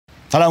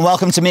Hello and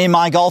welcome to Me and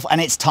My Golf, and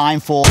it's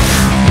time for...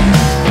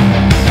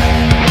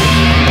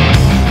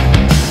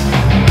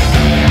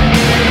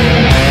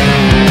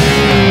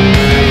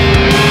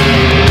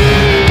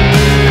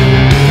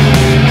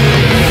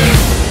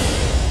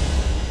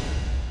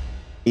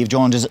 You've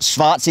joined us at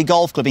Schwarze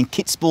Golf Club in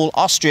Kitzbühel,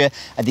 Austria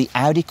at the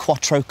Audi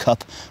Quattro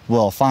Cup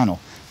World Final.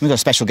 We've got a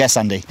special guest,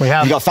 Andy. We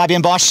have. We've got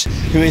Fabian Bosch,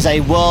 who is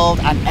a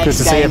World and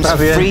X Games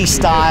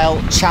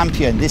freestyle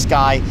champion. This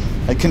guy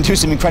can do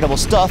some incredible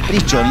stuff, but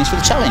he's joining us for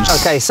the challenge.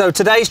 Okay, so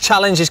today's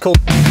challenge is called...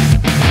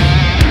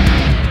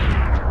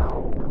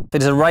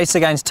 It is a race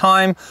against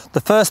time.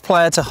 The first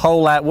player to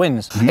hole out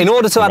wins. In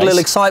order to add a little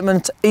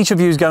excitement, each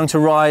of you is going to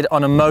ride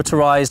on a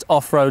motorised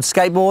off-road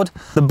skateboard.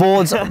 The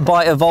boards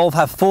by Evolve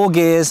have 4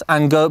 gears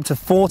and go up to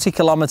 40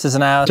 kilometres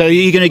an hour. So are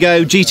you going to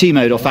go GT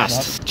mode or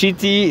fast?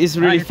 GT is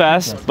really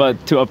fast,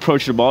 but to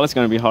approach the ball it's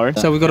going to be hard.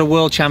 So we've got a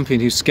world champion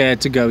who's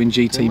scared to go in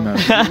GT mode.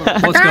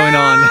 What's going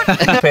on?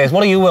 Piers,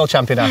 what are you world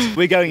champion at?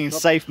 We're going in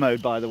safe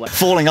mode, by the way.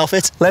 Falling off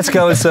it. Let's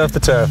go and surf the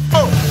turf.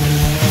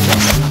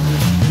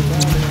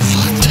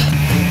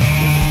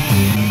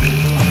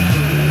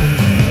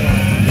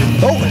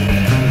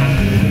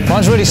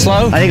 Mine's really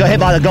slow. And you got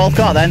hit by the golf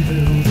cart then.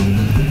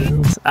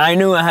 I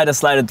knew I had a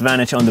slight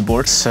advantage on the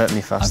board.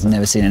 Certainly fast. I've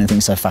never seen anything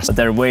so fast. But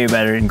they're way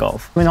better in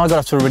golf. I mean, I got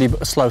off to a really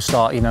slow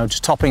start, you know,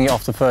 just topping it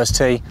off the first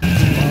tee.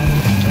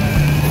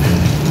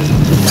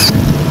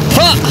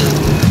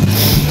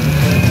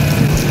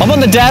 I'm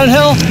on the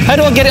downhill. How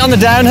do I get it on the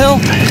downhill?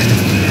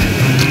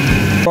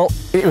 Well,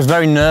 it was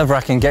very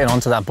nerve-wracking getting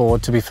onto that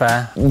board, to be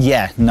fair.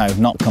 Yeah, no,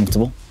 not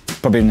comfortable.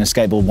 Probably been on a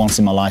skateboard once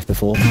in my life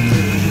before.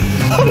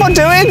 What am I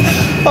doing?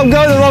 I'm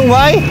going the wrong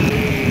way.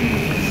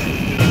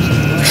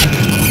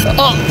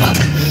 Oh.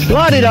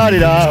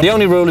 La-di-da-di-da. The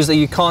only rule is that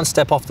you can't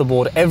step off the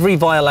board. Every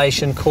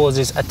violation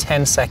causes a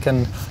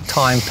 10-second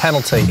time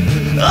penalty.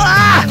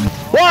 Ah!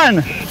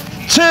 1,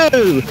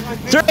 2,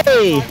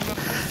 3,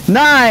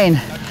 9.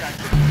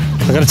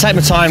 I've got to take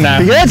my time now.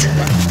 You good?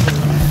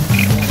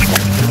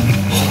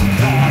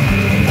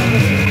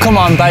 Come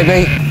on,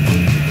 baby.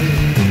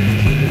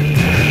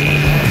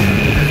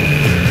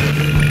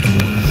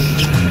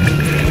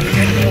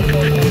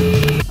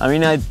 I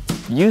mean, I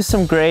used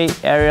some grey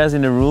areas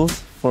in the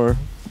rules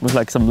with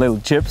like some little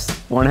chips,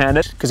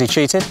 one-handed. Because he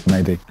cheated?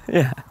 Maybe.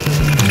 Yeah.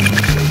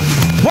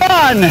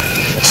 1,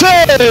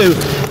 2,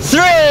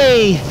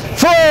 3,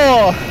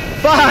 4,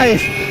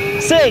 5,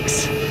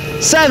 6,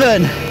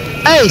 7,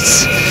 8,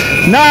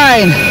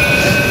 9,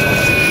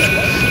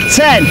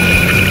 10.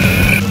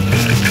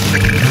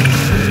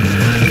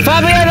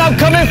 Fabian, I'm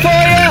coming for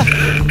you!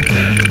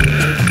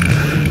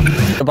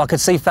 I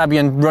could see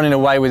Fabian running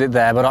away with it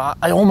there, but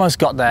I almost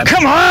got there.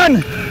 Come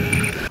on!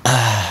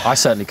 I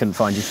certainly couldn't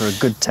find you for a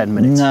good 10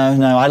 minutes.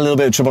 No, I had a little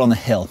bit of trouble on the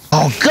hill.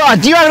 Oh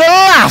God, you having a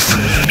laugh?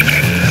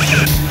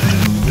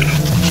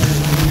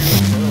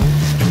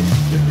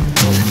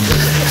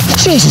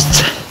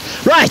 Jesus.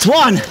 Right,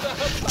 1, 2,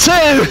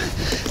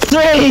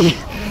 3,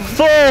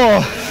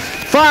 4,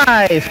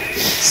 5,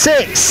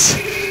 6,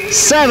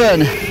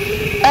 7,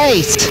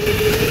 8,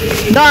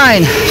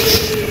 9.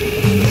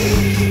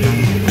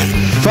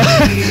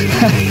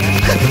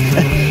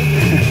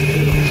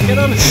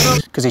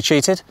 Because he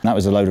cheated? That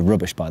was a load of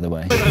rubbish, by the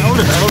way.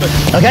 Hold it.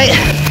 Okay.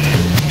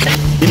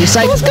 Did you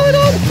say? What's going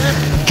on?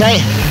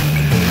 Okay.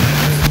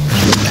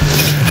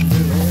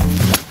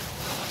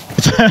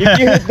 If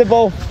you hit the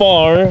ball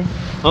far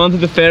onto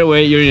the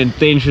fairway, you're in a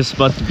dangerous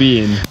spot to be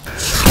in.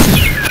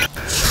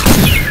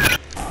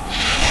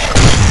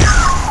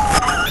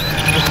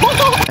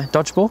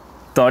 Dodgeball?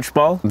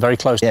 Dodgeball. Very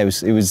close. Yeah,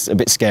 it was a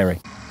bit scary.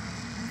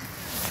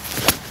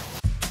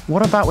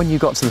 What about when you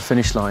got to the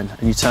finish line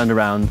and you turned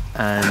around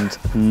and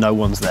no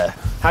one's there?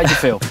 How'd you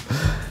feel?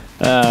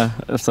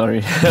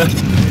 Sorry.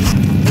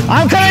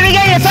 I'm coming to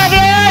get you,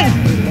 Fabian!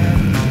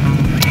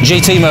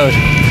 GT mode.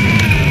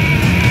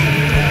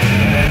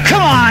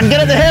 Come on,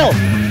 get up the hill!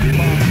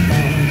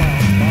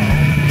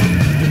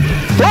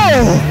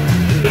 Whoa!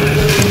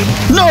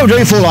 No,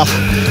 don't fall off.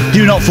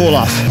 Do not fall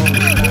off.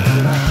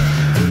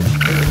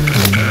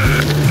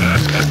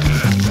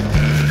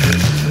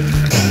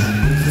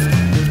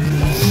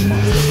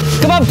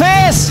 Come on,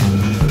 Piers!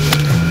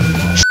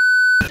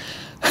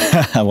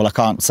 Well, I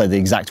can't say the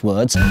exact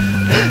words.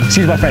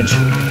 Excuse my French.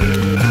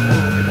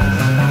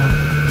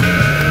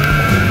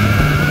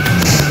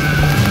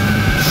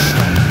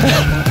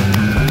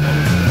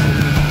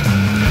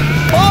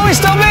 Oh, he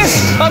stopped me!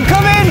 I'm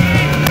coming!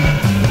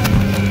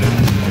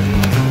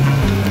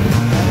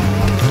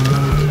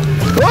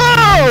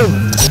 Whoa!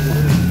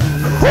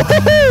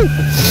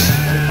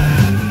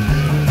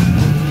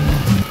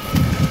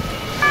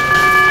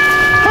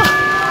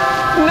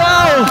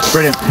 No!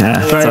 Brilliant. Yeah,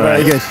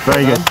 Very good.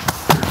 Very good.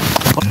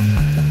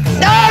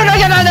 No, don't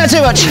get down there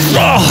too much.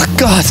 Oh,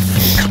 God.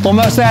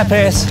 Almost there,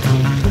 Piers.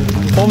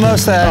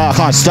 Almost there. Oh, I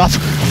can't stop.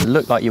 It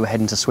looked like you were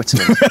heading to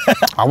Switzerland.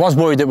 I was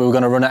worried that we were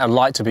going to run out of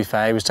light, to be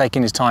fair. He was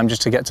taking his time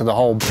just to get to the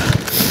hole.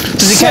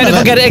 Does he care if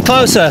I get it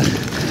closer?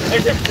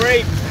 There's a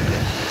break.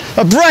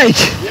 A break?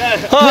 Yeah.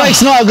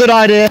 Break's not a good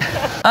idea.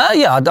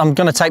 Yeah, I'm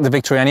going to take the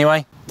victory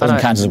anyway. Doesn't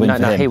count as a win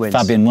for him. He wins.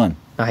 Fabian won.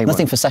 No, he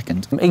Nothing won. for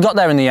second. He got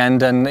there in the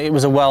end, and it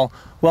was a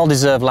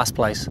well-deserved last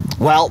place.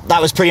 Well,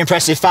 that was pretty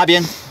impressive,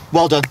 Fabian.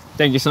 Well done.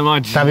 Thank you so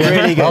much. Fabian,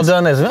 Really good. well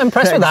done. I was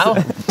impressed with that.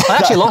 I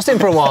actually lost him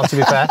for a while, to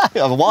be fair.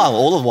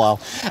 All of a while.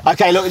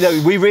 Okay, look,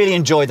 we really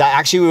enjoyed that.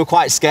 Actually, we were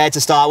quite scared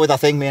to start with. I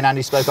think me and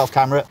Andy spoke off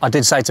camera. I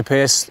did say to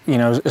Pierce, you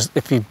know,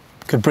 if he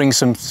could bring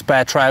some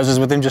spare trousers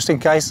with him just in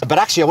case. But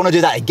actually, I want to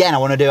do that again. I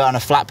want to do it on a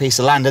flat piece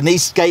of land. And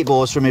these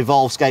skateboards from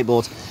Evolve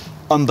Skateboards,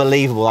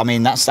 unbelievable. I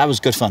mean, that was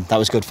good fun. That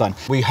was good fun.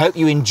 We hope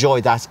you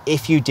enjoyed that.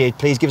 If you did,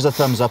 please give us a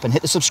thumbs up and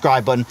hit the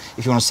subscribe button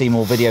if you want to see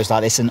more videos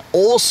like this. And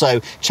also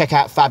check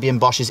out Fabian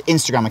Bosch's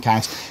Instagram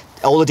account.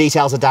 All the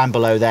details are down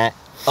below there.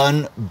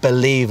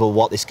 Unbelievable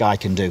what this guy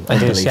can do.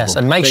 Unbelievable. Yes,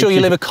 and make sure you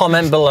leave a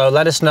comment below.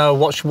 Let us know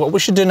what we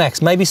should do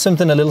next. Maybe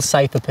something a little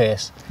safer,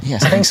 Pierce.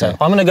 Yes, I think so.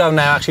 I'm going to go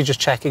now, actually just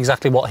check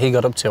exactly what he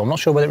got up to. I'm not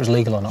sure whether it was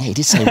legal or not. Yeah, he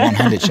did say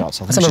one-handed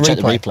shots. I think we should check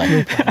the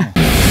replay.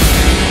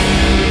 Replay.